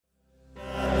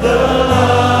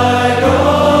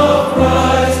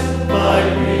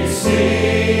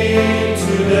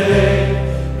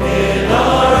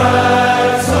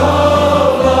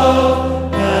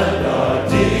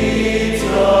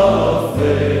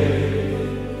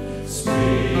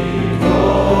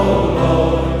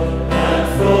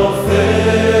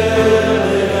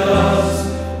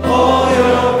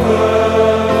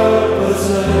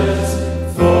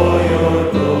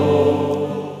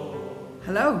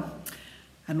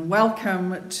and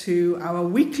welcome to our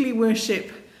weekly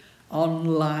worship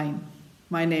online.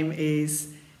 My name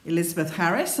is Elizabeth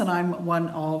Harris and I'm one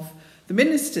of the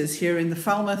ministers here in the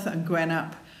Falmouth and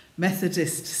Gwenup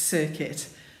Methodist Circuit.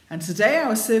 And today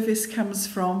our service comes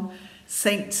from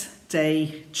St.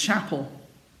 Day Chapel.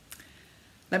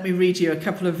 Let me read you a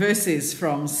couple of verses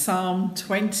from Psalm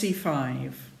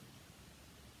 25.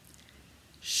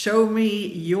 Show me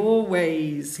your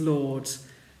ways, Lord.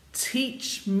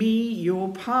 Teach me your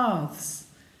paths.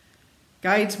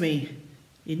 Guide me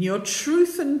in your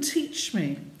truth and teach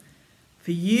me.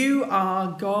 For you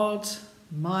are God,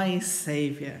 my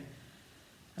Saviour,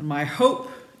 and my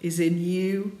hope is in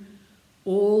you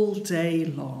all day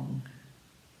long.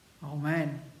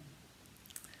 Amen.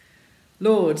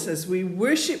 Lord, as we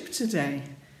worship today,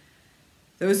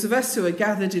 those of us who are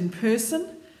gathered in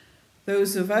person,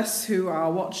 those of us who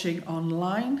are watching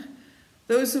online,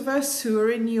 those of us who are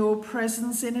in your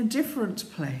presence in a different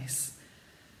place,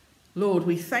 Lord,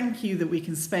 we thank you that we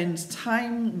can spend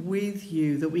time with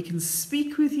you, that we can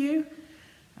speak with you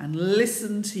and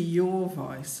listen to your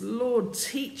voice. Lord,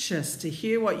 teach us to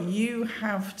hear what you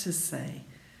have to say.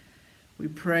 We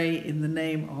pray in the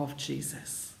name of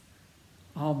Jesus.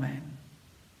 Amen.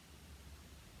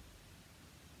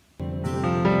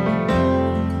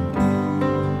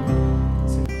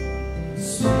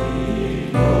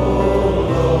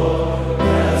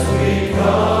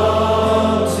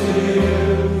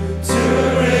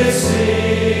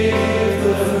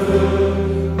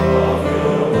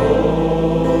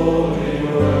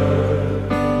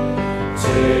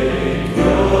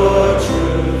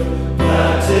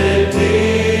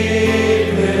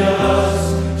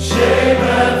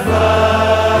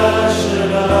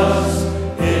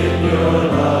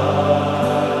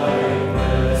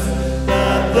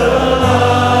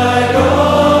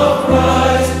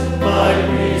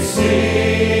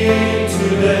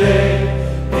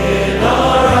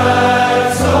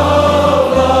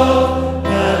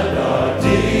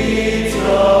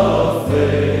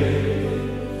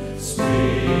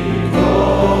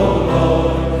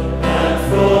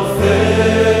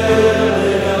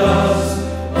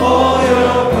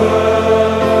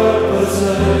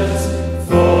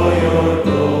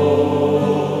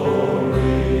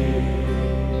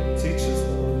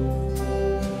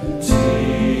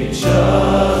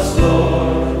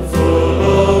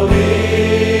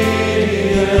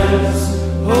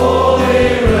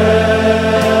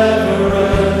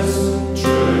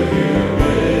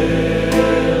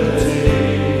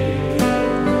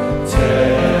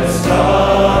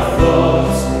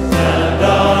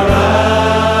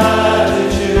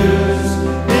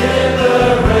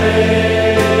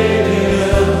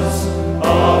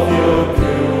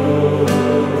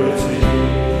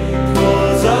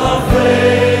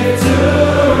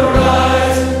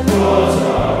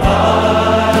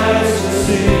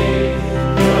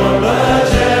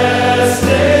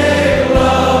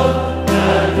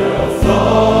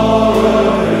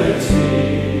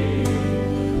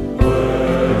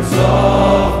 Words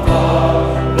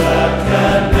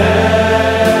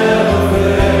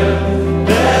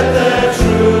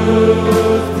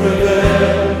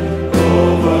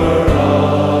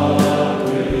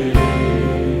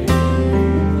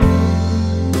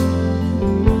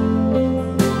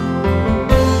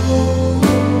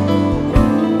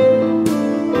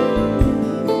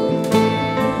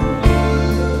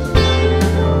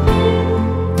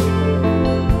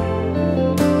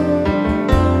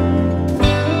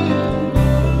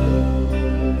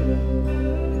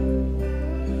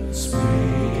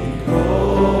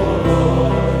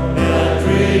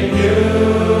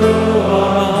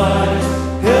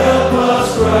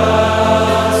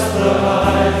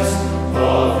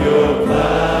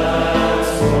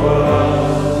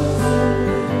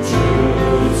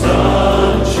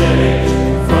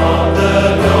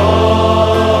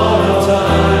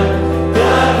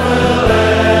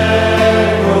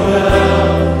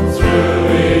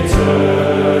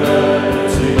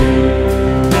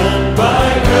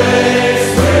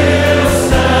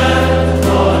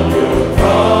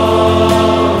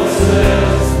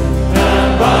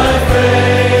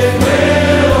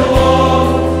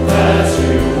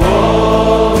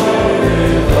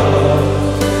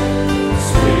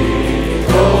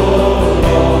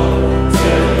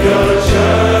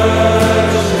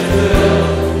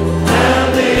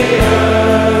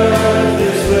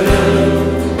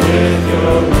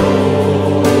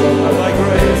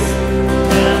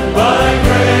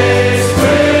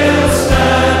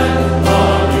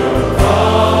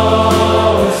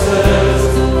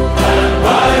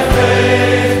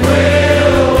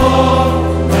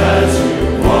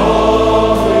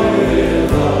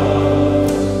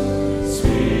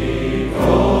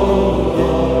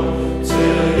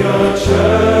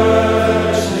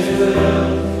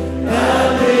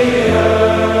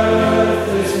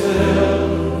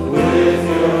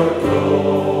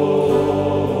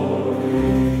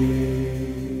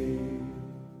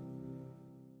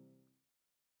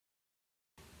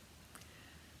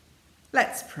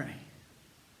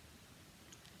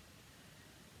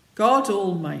God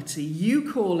Almighty,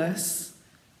 you call us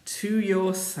to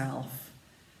yourself,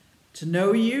 to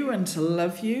know you and to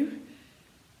love you.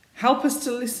 Help us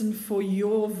to listen for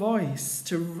your voice,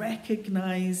 to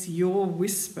recognize your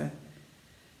whisper,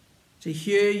 to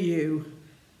hear you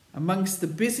amongst the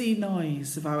busy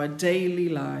noise of our daily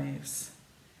lives.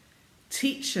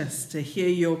 Teach us to hear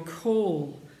your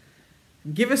call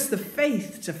and give us the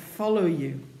faith to follow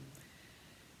you.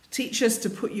 Teach us to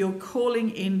put your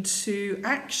calling into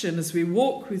action as we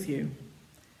walk with you.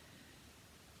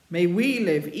 May we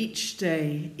live each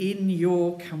day in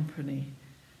your company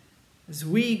as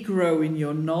we grow in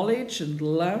your knowledge and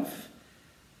love.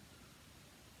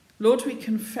 Lord, we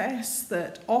confess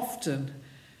that often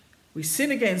we sin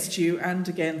against you and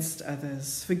against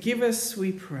others. Forgive us,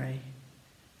 we pray.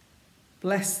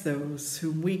 Bless those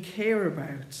whom we care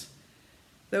about,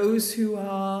 those who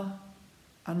are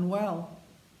unwell,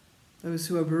 those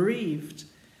who are bereaved,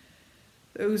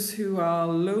 those who are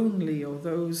lonely, or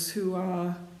those who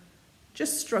are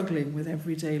just struggling with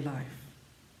everyday life.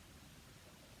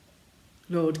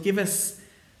 Lord, give us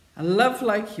a love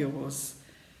like yours,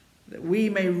 that we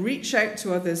may reach out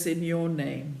to others in your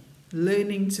name,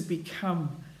 learning to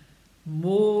become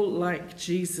more like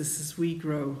Jesus as we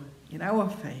grow in our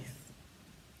faith.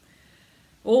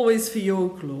 Always for your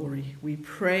glory, we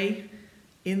pray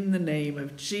in the name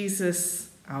of Jesus,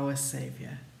 our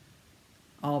Saviour.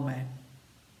 Amen.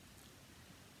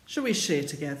 Shall we share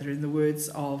together in the words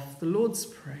of the Lord's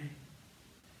Prayer?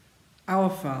 Our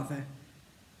Father,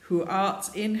 who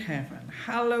art in heaven,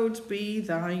 hallowed be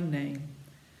thy name.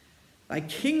 Thy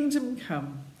kingdom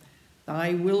come,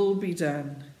 thy will be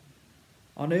done,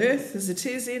 on earth as it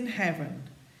is in heaven.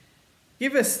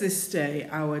 Give us this day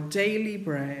our daily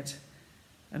bread,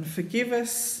 and forgive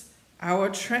us our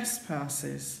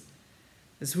trespasses,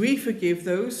 as we forgive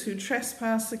those who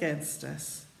trespass against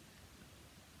us.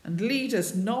 And lead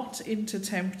us not into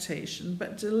temptation,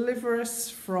 but deliver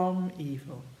us from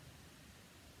evil.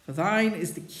 For thine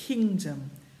is the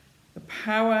kingdom, the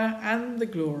power, and the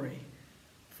glory,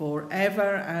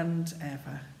 forever and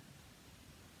ever.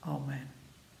 Amen.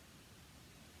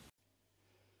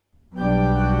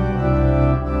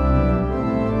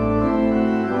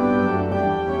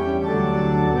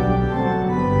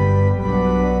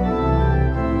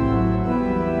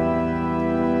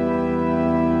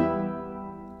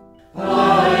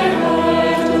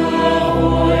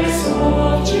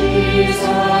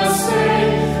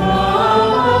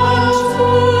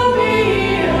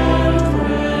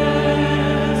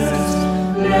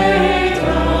 Lay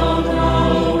down,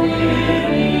 thou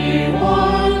weary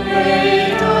one, lay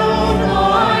down.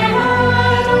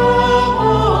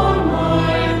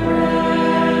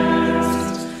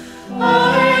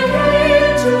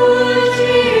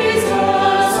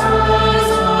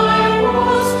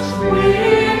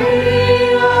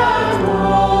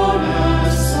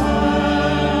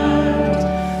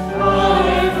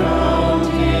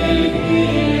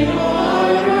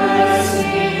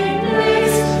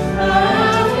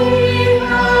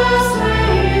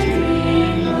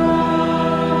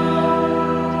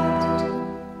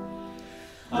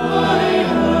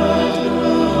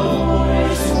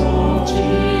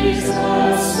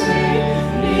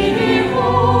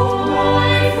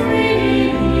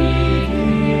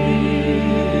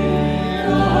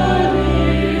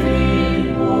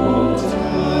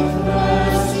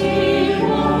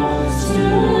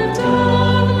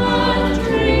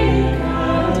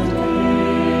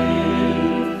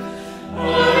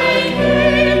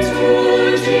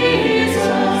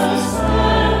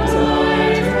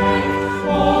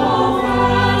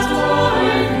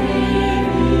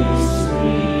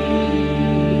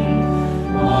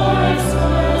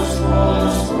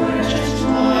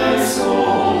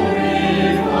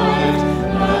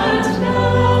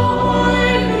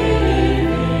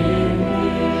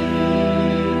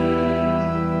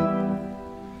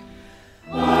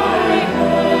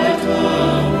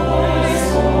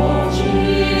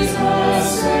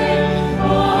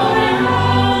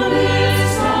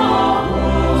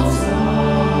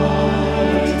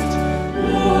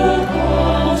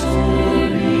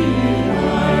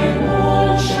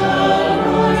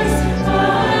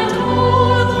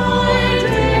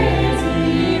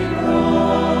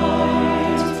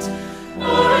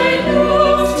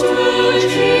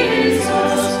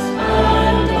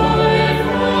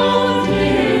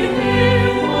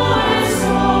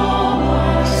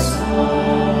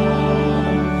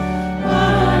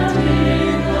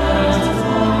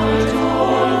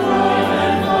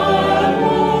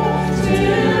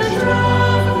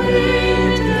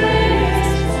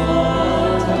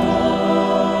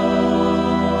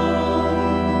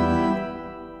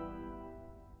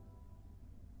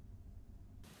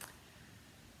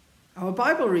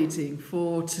 reading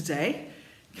for today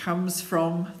comes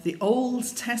from the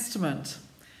Old Testament,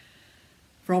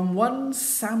 from 1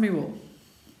 Samuel.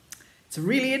 It's a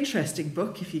really interesting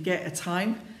book if you get a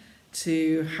time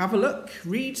to have a look,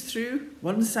 read through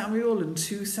 1 Samuel and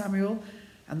 2 Samuel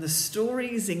and the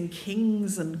stories in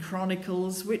Kings and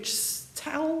Chronicles which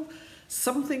tell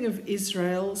something of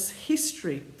Israel's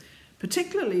history,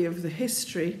 particularly of the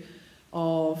history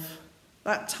of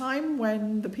that time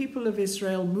when the people of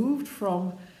Israel moved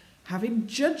from having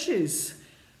judges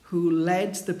who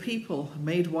led the people,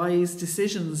 made wise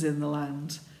decisions in the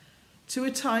land, to a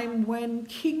time when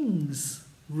kings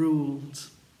ruled.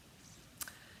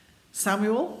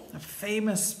 Samuel, a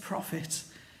famous prophet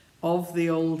of the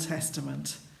Old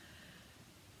Testament,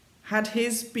 had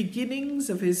his beginnings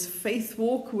of his faith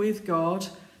walk with God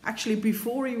actually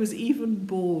before he was even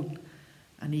born,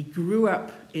 and he grew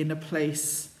up in a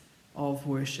place of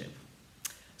worship.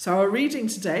 So our reading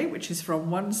today, which is from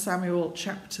 1 Samuel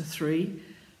chapter 3,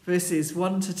 verses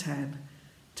 1 to 10,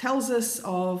 tells us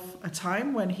of a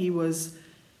time when he was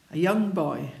a young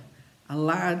boy, a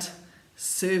lad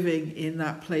serving in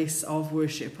that place of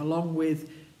worship, along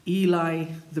with Eli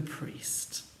the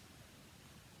priest.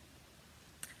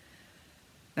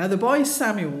 Now the boy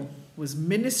Samuel was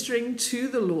ministering to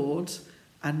the Lord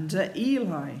under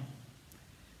Eli.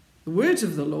 The word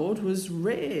of the Lord was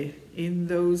rare in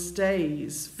those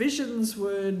days. Visions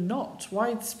were not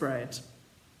widespread.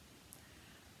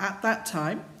 At that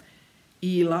time,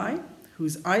 Eli,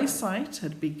 whose eyesight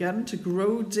had begun to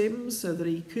grow dim so that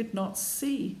he could not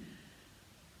see,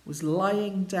 was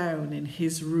lying down in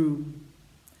his room.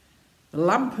 The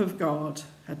lamp of God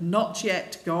had not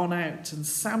yet gone out, and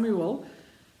Samuel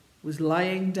was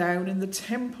lying down in the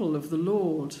temple of the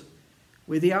Lord,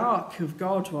 where the ark of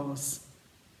God was.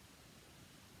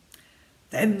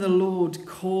 Then the Lord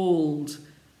called,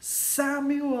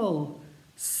 "Samuel,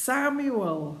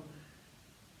 Samuel."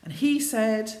 And he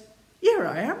said, "Here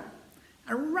I am,"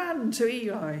 and ran to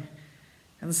Eli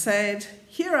and said,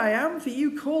 "Here I am, for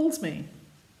you called me."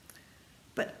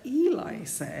 But Eli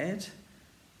said,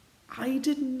 "I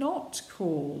did not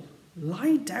call.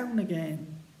 Lie down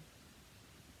again."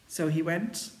 So he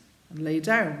went and lay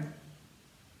down.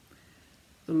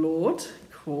 The Lord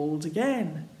called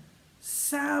again,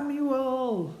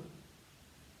 "Samuel."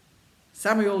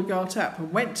 Samuel got up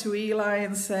and went to Eli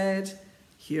and said,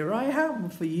 "Here I am,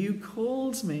 for you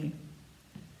called me."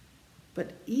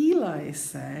 But Eli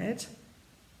said,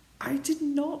 "I did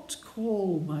not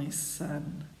call, my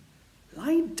son.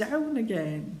 Lie down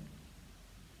again."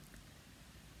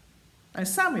 Now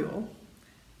Samuel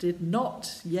did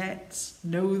not yet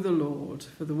know the Lord,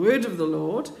 for the word of the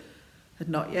Lord had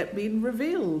not yet been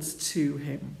revealed to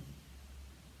him.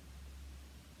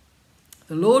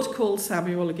 The Lord called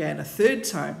Samuel again a third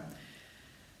time,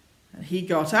 and he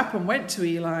got up and went to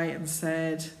Eli and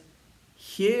said,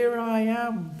 "Here I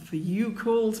am, for you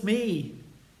called me."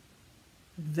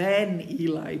 Then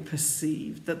Eli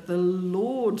perceived that the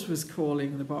Lord was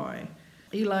calling the boy.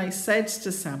 Eli said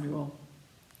to Samuel,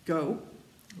 "Go,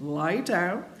 lie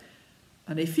down,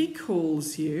 and if he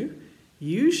calls you,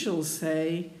 you shall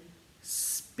say,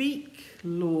 'Speak,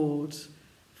 Lord,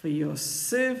 for your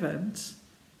servant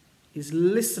is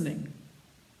listening.'"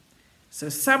 So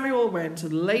Samuel went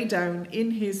and lay down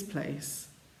in his place.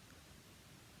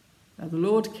 Now the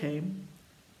Lord came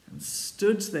and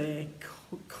stood there,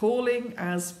 calling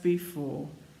as before,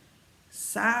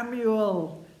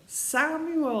 "Samuel,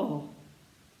 Samuel."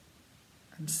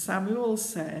 And Samuel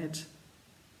said,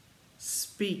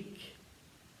 "Speak,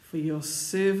 for your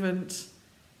servant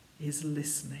is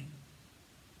listening."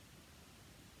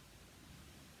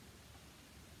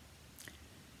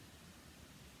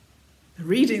 The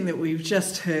reading that we've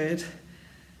just heard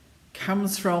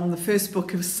comes from the first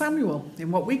book of Samuel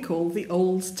in what we call the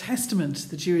Old Testament,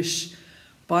 the Jewish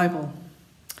Bible.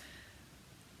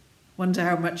 Wonder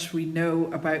how much we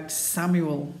know about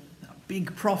Samuel, a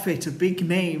big prophet, a big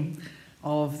name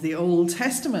of the Old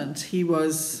Testament. He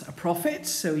was a prophet,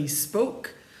 so he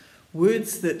spoke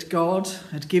words that God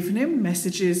had given him,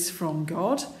 messages from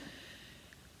God.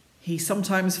 He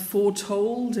sometimes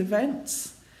foretold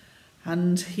events,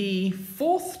 and he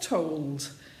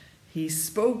foretold. He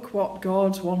spoke what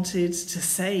God wanted to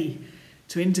say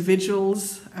to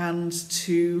individuals and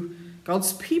to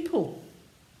God's people.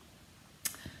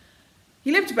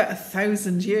 He lived about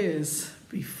 1,000 years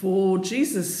before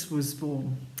Jesus was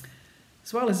born.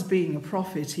 As well as being a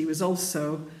prophet, he was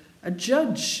also a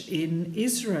judge in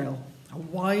Israel, a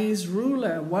wise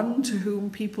ruler, one to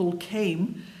whom people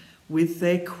came with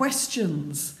their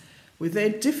questions, with their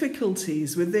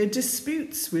difficulties, with their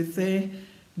disputes, with their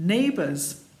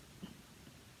neighbours.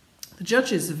 The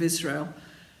judges of Israel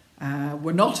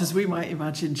were not, as we might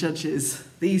imagine, judges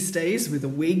these days with a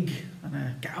wig and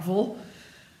a gavel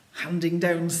handing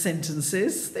down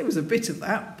sentences. There was a bit of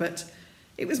that, but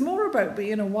it was more about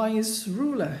being a wise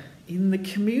ruler in the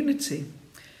community.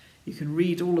 You can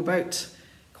read all about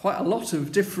quite a lot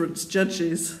of different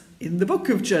judges in the book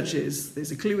of Judges. There's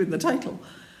a clue in the title.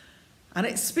 And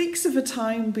it speaks of a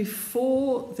time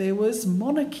before there was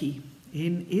monarchy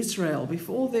in Israel,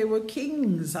 before there were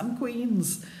kings and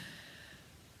queens.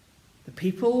 The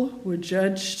people were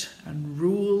judged and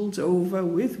ruled over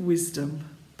with wisdom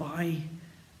by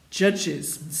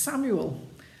judges. And Samuel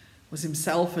was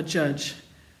himself a judge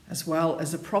as well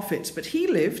as a prophet, but he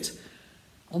lived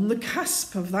on the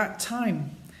cusp of that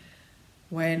time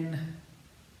when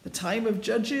the time of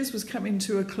judges was coming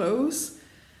to a close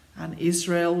and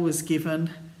Israel was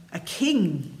given a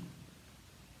king.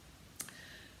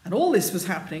 And all this was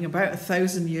happening about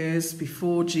 1,000 years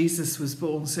before Jesus was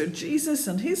born. So Jesus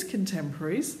and his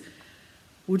contemporaries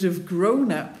would have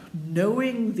grown up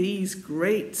knowing these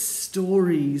great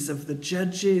stories of the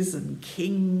judges and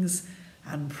kings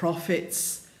and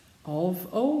prophets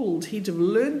of old. He'd have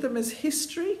learned them as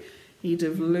history. He'd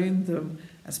have learned them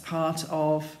as part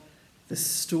of the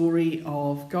story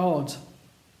of God.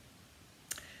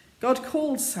 God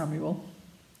called Samuel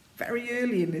very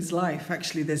early in his life.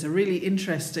 Actually, there's a really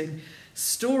interesting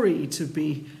story to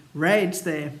be read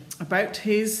there about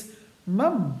his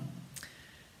mum.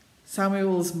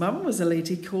 Samuel's mum was a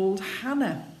lady called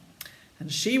Hannah,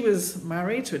 and she was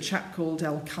married to a chap called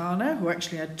Elkanah, who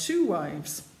actually had 2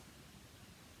 wives.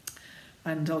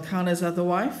 And Elkanah's other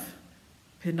wife,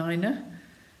 Peninnah,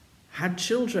 had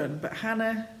children, but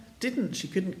Hannah didn't. She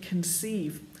couldn't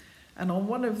conceive. And on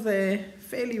one of their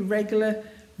fairly regular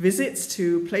visits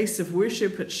to a place of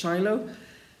worship at Shiloh,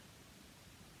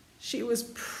 she was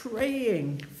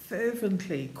praying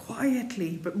fervently,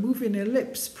 quietly, but moving her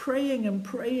lips, praying and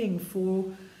praying for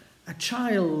a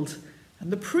child.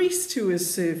 And the priest who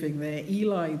was serving there,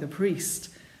 Eli the priest,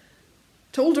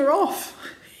 told her off.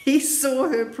 He saw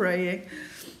her praying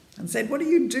and said, "What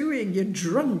are you doing? You're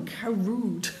drunk. How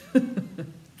rude."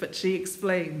 But she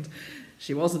explained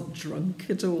she wasn't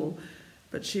drunk at all,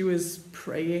 but she was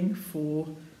praying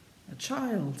for a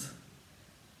child.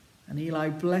 And Eli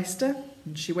blessed her,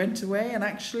 and she went away, and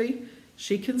actually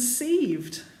she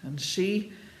conceived, and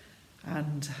she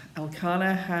and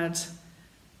Elkanah had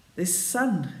this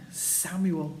son,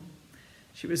 Samuel.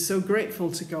 She was so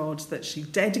grateful to God that she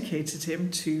dedicated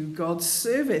him to God's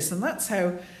service, and that's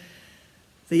how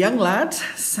the young lad,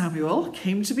 Samuel,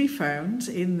 came to be found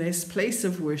in this place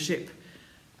of worship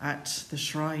at the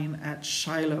shrine at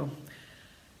Shiloh,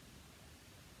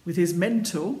 with his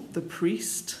mentor, the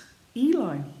priest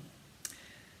Eli.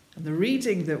 And the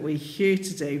reading that we hear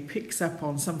today picks up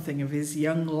on something of his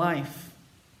young life.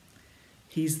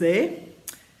 He's there,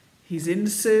 he's in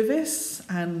service,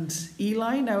 and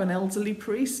Eli, now an elderly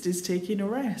priest, is taking a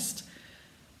rest.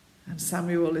 And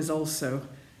Samuel is also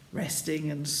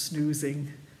resting and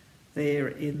snoozing there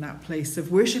in that place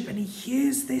of worship, and he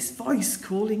hears this voice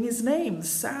calling his name,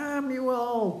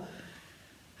 Samuel.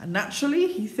 And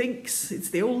naturally, he thinks it's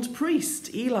the old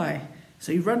priest, Eli.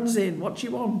 So he runs in. "What do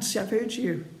you want? I've heard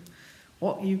you.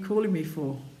 What are you calling me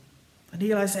for?" And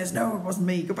Eli says, "No, it wasn't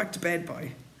me. Go back to bed,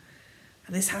 boy."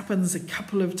 And this happens a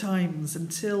couple of times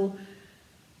until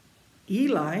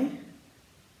Eli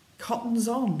cottons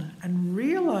on and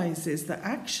realizes that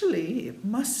actually it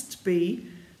must be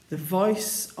the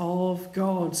voice of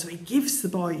God. So he gives the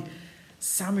boy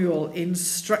Samuel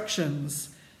instructions.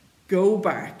 Go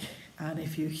back, and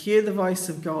if you hear the voice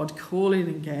of God calling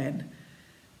again,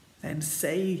 then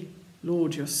say,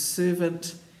 "Lord, your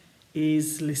servant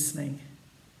is listening."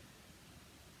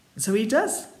 And so he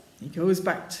does. He goes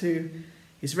back to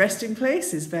his resting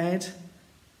place, his bed,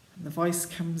 and the voice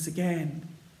comes again.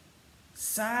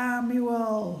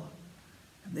 "Samuel."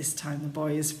 And this time the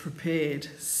boy is prepared.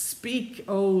 "Speak,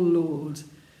 O Lord,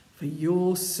 for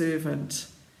your servant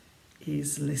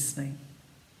is listening."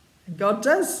 And God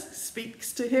does,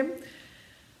 speaks to him.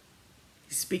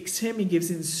 He speaks to him, he gives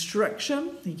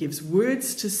instruction, he gives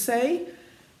words to say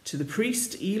to the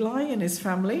priest Eli and his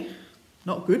family.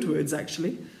 Not good words,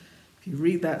 actually. If you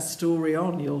read that story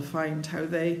on, you'll find how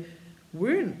they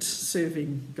weren't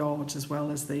serving God as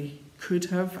well as they could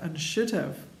have and should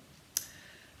have.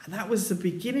 And that was the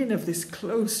beginning of this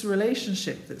close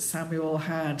relationship that Samuel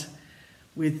had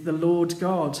with the Lord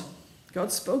God.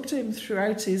 God spoke to him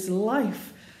throughout his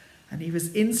life, and he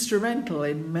was instrumental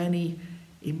in many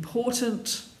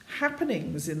important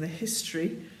happenings in the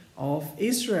history of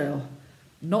Israel,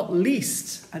 not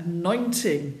least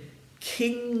anointing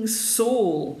King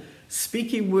Saul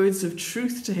speaking words of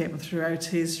truth to him throughout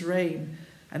his reign,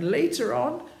 and later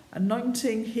on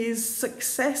anointing his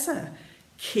successor,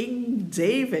 King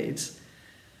David.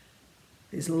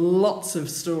 There's lots of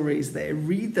stories there.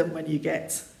 Read them when you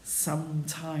get some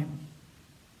time.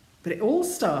 But it all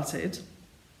started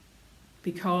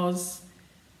because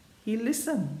he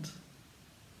listened.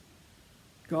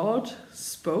 God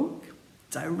spoke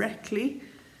directly,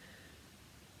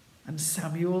 and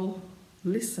Samuel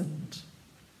listened.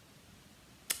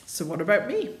 So what about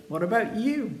me? What about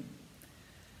you?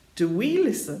 Do we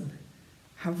listen?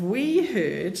 Have we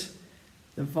heard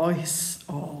the voice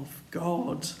of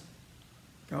God?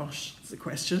 Gosh, it's a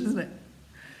question, isn't it?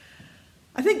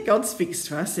 I think God speaks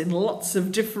to us in lots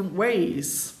of different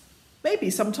ways. Maybe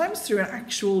sometimes through an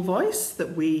actual voice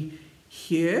that we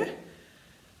hear,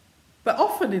 but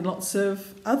often in lots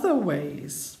of other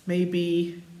ways.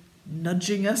 Maybe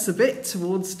nudging us a bit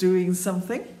towards doing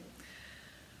something,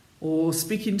 or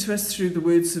speaking to us through the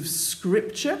words of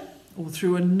Scripture, or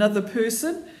through another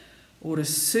person, or a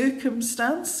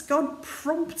circumstance. God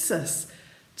prompts us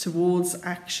towards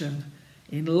action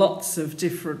in lots of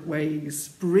different ways,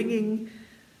 bringing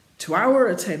to our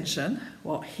attention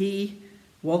what he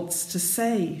wants to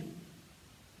say.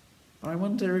 I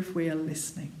wonder if we are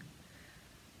listening.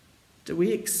 Do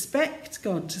we expect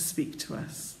God to speak to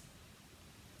us?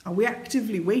 Are we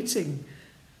actively waiting?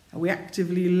 Are we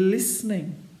actively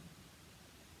listening?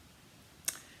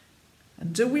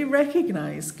 And do we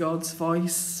recognize God's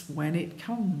voice when it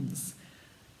comes?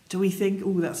 Do we think,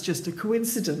 oh, that's just a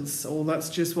coincidence, or that's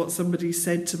just what somebody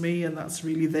said to me and that's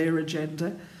really their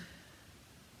agenda?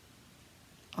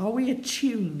 Are we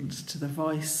attuned to the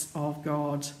voice of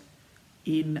God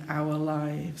in our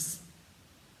lives?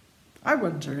 I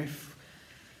wonder if,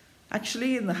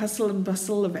 actually, in the hustle and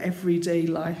bustle of everyday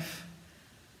life,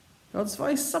 God's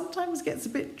voice sometimes gets a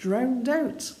bit drowned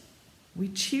out. We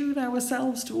tune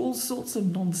ourselves to all sorts of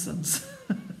nonsense,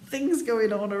 things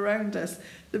going on around us,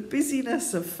 the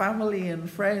busyness of family and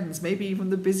friends, maybe even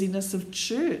the busyness of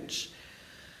church,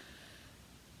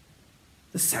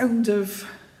 the sound of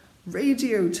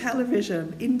radio,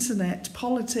 television, internet,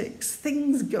 politics,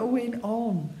 things going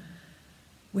on.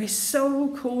 We're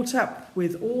so caught up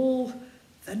with all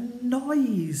the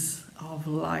noise of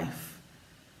life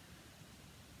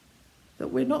that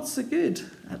we're not so good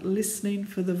at listening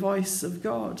for the voice of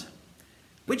God,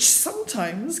 which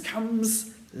sometimes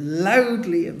comes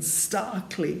loudly and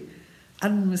starkly,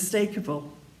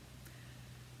 unmistakable,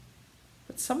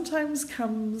 but sometimes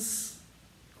comes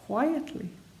quietly,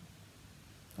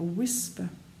 a whisper,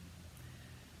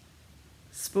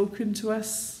 spoken to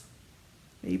us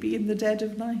maybe in the dead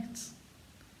of night,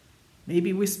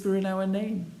 maybe whispering our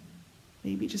name,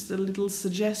 maybe just a little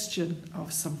suggestion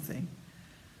of something.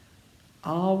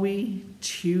 Are we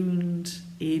tuned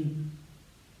in?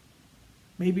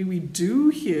 Maybe we do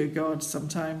hear God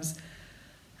sometimes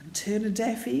and turn a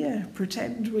deaf ear,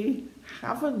 pretend we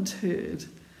haven't heard.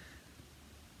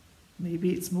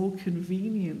 Maybe it's more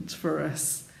convenient for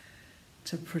us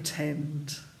to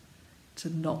pretend, to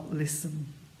not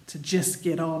listen, to just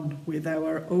get on with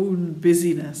our own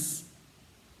busyness.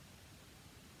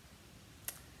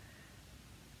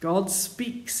 God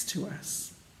speaks to us.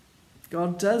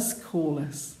 God does call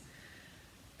us.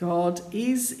 God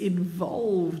is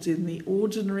involved in the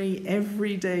ordinary,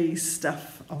 everyday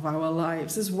stuff of our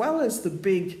lives, as well as the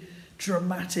big,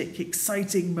 dramatic,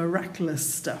 exciting, miraculous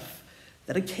stuff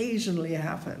that occasionally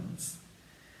happens.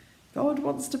 God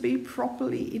wants to be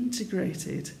properly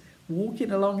integrated,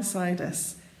 walking alongside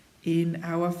us in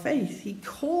our faith. He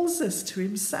calls us to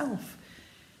himself.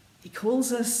 He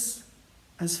calls us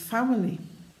as family.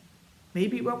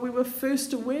 Maybe when we were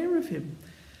first aware of him,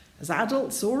 as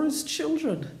adults or as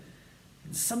children,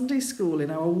 in Sunday school, in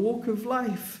our walk of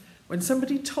life, when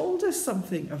somebody told us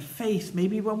something of faith,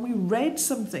 maybe when we read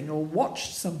something or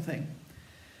watched something.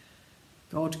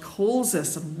 God calls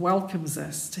us and welcomes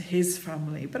us to his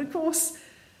family. But of course,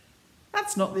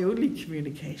 that's not the only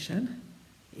communication.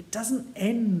 It doesn't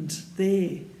end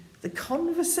there. The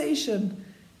conversation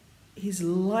is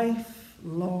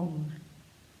lifelong.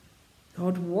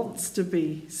 God wants to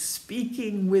be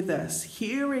speaking with us,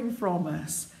 hearing from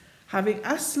us, having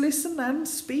us listen and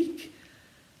speak,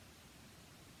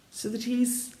 so that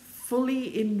he's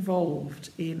fully involved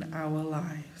in our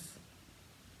lives.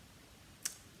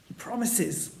 He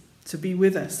promises to be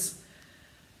with us,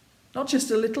 not just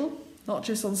a little, not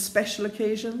just on special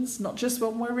occasions, not just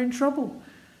when we're in trouble,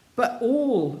 but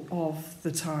all of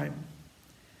the time.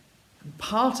 And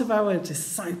part of our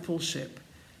discipleship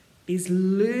is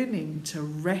learning to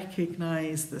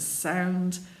recognize the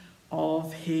sound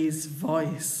of his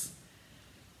voice.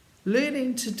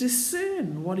 learning to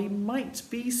discern what he might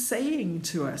be saying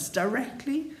to us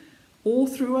directly or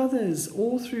through others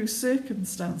or through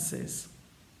circumstances.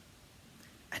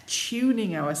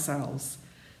 Attuning ourselves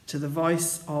to the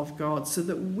voice of God so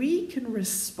that we can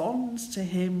respond to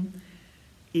him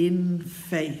in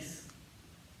faith.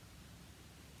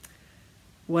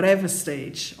 Whatever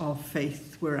stage of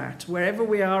faith we're at, wherever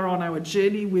we are on our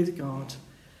journey with God,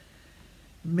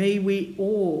 may we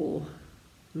all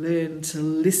learn to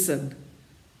listen,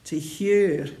 to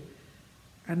hear,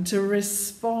 and to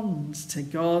respond to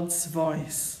God's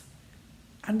voice,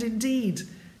 and indeed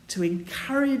to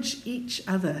encourage each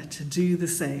other to do the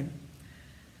same,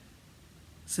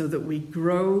 so that we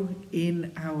grow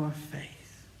in our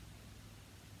faith.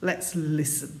 Let's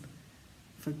listen,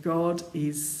 for God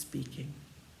is speaking.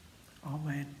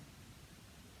 Amen.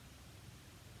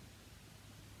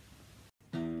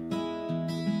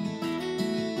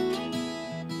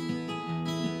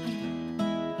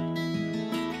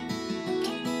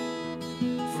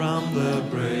 From the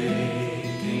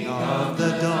breaking of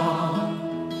the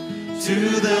dawn to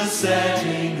the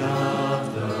setting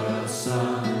of the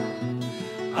sun,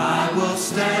 I will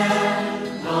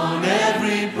stand on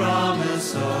every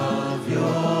promise of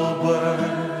your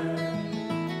word.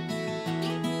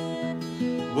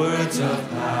 Words of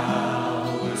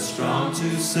power strong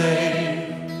to save,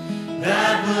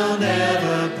 that will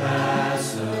never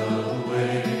pass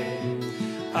away.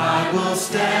 I will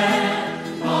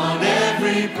stand on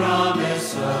every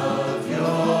promise of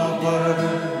your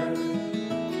word.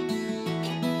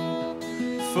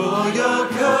 For your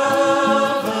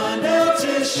covenant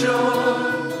is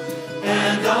sure,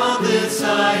 and on this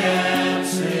I am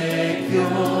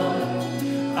secure.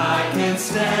 I can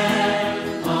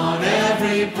stand on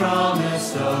every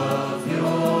promise of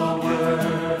your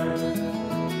word.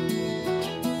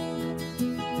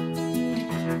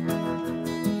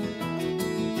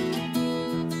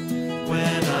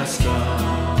 When I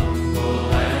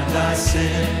stumble and I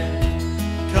sin,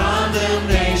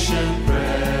 condemnation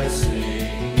pressing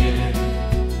in,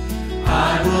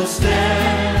 I will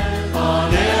stand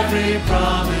on every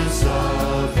promise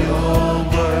of your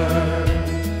word.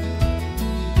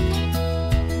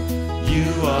 You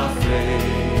are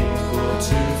faithful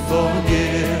to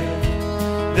forgive,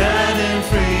 that in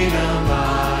freedom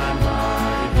I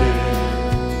might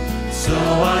live. So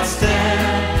I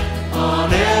stand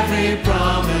on every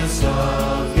promise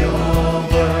of your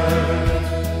word.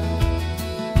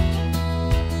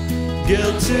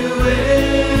 Guilt to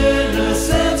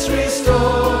innocence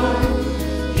restore,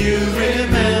 you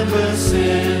remember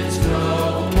sins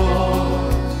no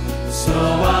more. So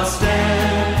I'll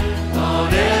stand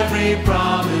on every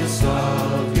promise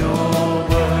of your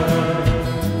word.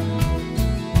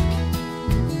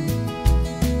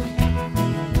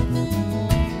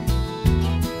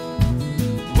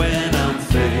 When I'm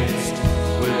faced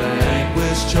with an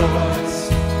anguished choice,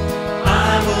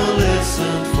 I will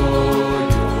listen for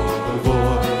your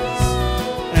voice,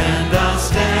 and I'll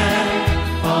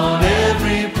stand on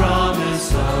every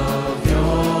promise of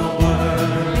your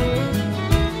word.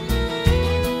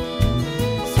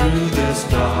 Through this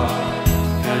dark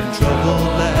and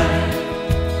troubled land,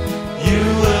 you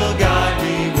will guide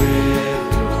me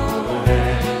with your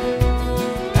hand,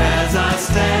 as I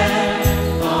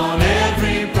stand on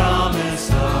every promise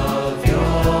of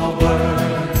your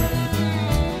word.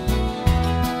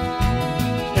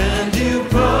 And you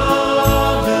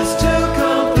promise to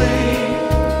complete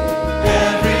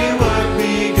every work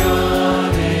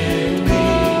begun in me.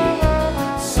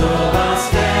 So I'll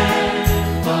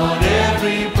stand on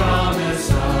every promise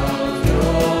of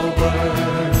your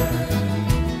word.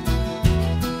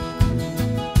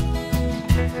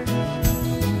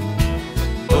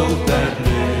 Hope that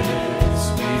lifts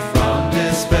me from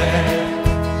despair,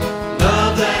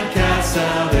 love that casts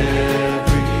out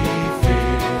every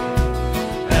fear,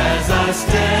 as I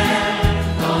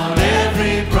stand on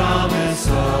every promise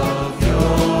of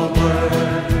your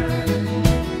word.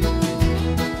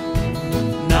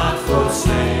 Not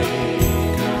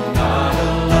forsaken, not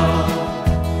alone,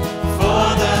 for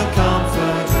the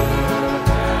Comforter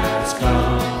has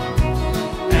come,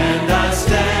 and I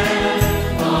stand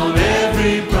on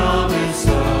every promise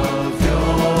of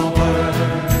your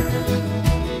word.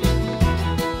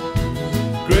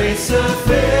 Grace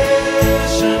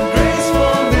sufficient, grace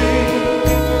for me,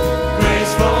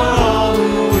 grace for all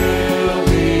who will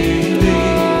believe.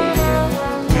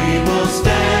 We will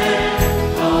stand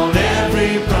on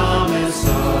every promise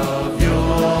of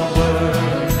your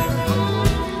word.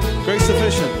 Grace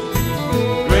sufficient.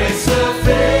 Grace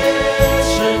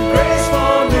sufficient, grace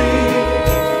for me,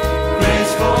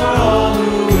 grace for all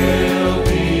who will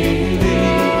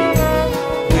believe.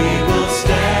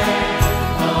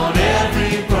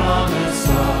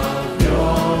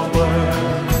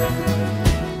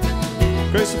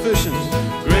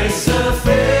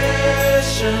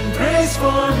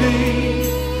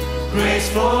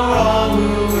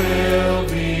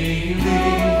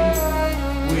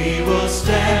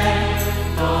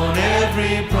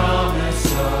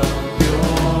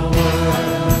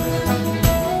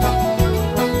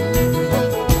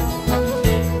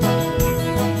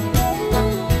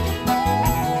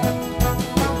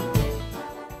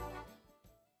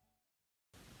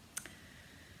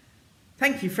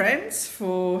 Thank you, friends,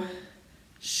 for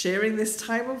sharing this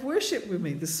time of worship with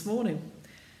me this morning.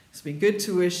 It's been good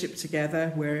to worship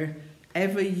together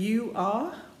wherever you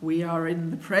are. We are in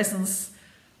the presence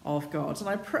of God. And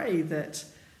I pray that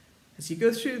as you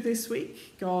go through this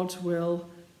week, God will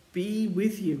be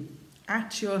with you,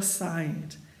 at your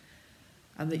side,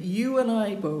 and that you and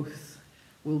I both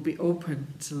will be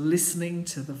open to listening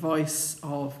to the voice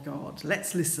of God.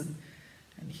 Let's listen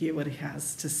and hear what he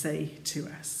has to say to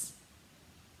us.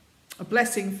 A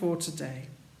blessing for today.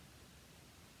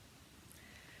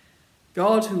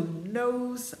 God, who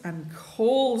knows and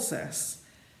calls us,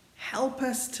 help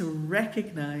us to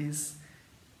recognize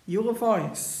your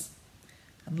voice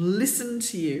and listen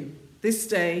to you this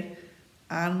day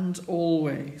and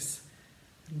always.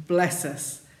 And bless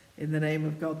us in the name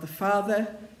of God the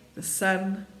Father, the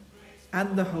Son,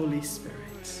 and the Holy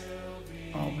Spirit.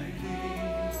 Amen.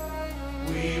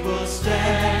 We will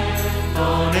stand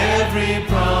on every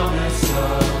promise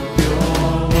of